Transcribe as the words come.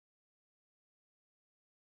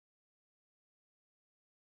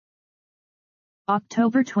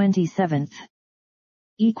October 27th.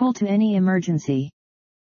 Equal to any emergency.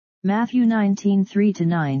 Matthew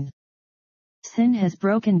 19:3-9. Sin has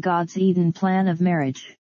broken God's Eden plan of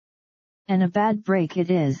marriage. And a bad break it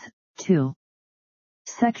is, too.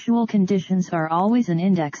 Sexual conditions are always an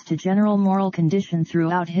index to general moral condition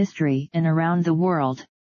throughout history and around the world.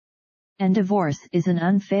 And divorce is an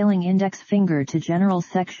unfailing index finger to general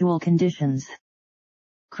sexual conditions.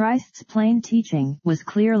 Christ's plain teaching was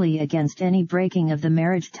clearly against any breaking of the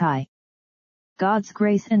marriage tie. God's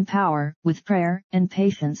grace and power, with prayer and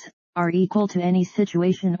patience, are equal to any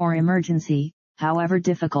situation or emergency, however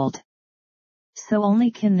difficult. So only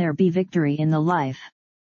can there be victory in the life,